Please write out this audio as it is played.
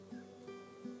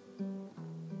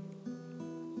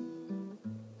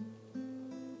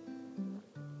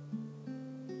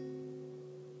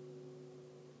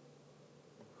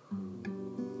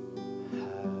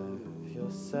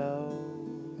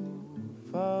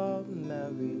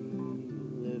merry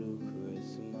little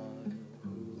Christmas.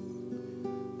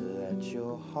 Let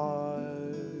your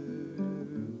heart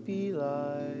be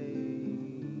light.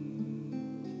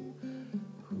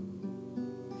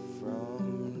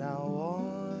 From now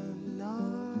on,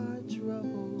 our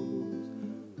troubles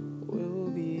will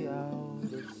be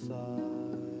out of sight.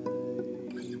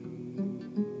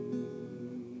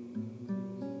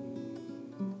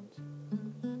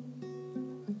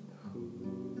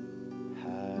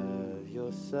 Have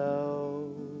yourself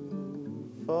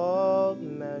a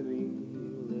merry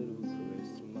little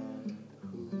Christmas.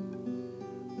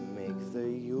 Make the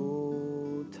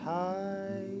Yuletide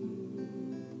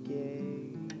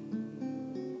gay.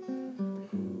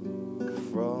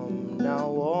 From now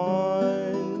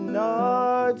on,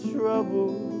 our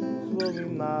troubles will be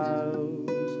miles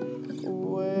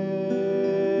away.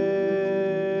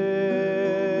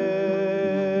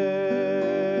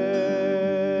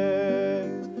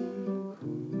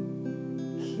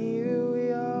 Here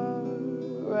we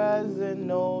are as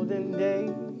in olden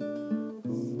days,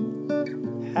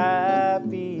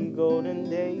 happy golden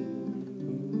days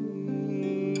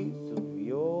of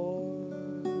yore.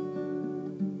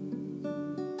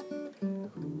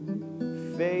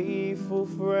 Faithful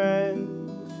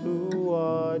friends who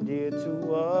are dear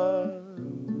to us,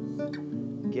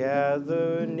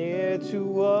 gather near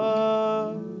to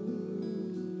us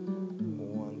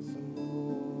once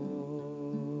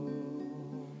more.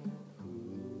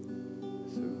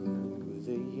 Through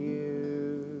the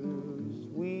years,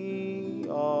 we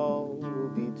all will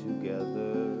be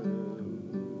together,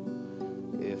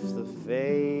 if the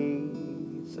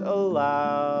fates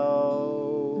allow.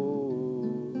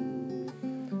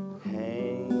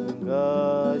 Hang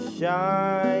a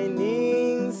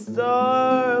shining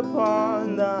star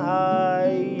upon the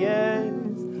highest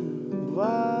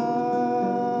bough,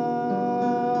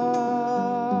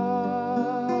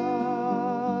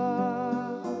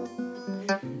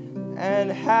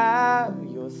 and have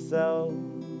yourself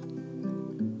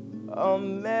a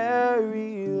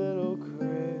merry little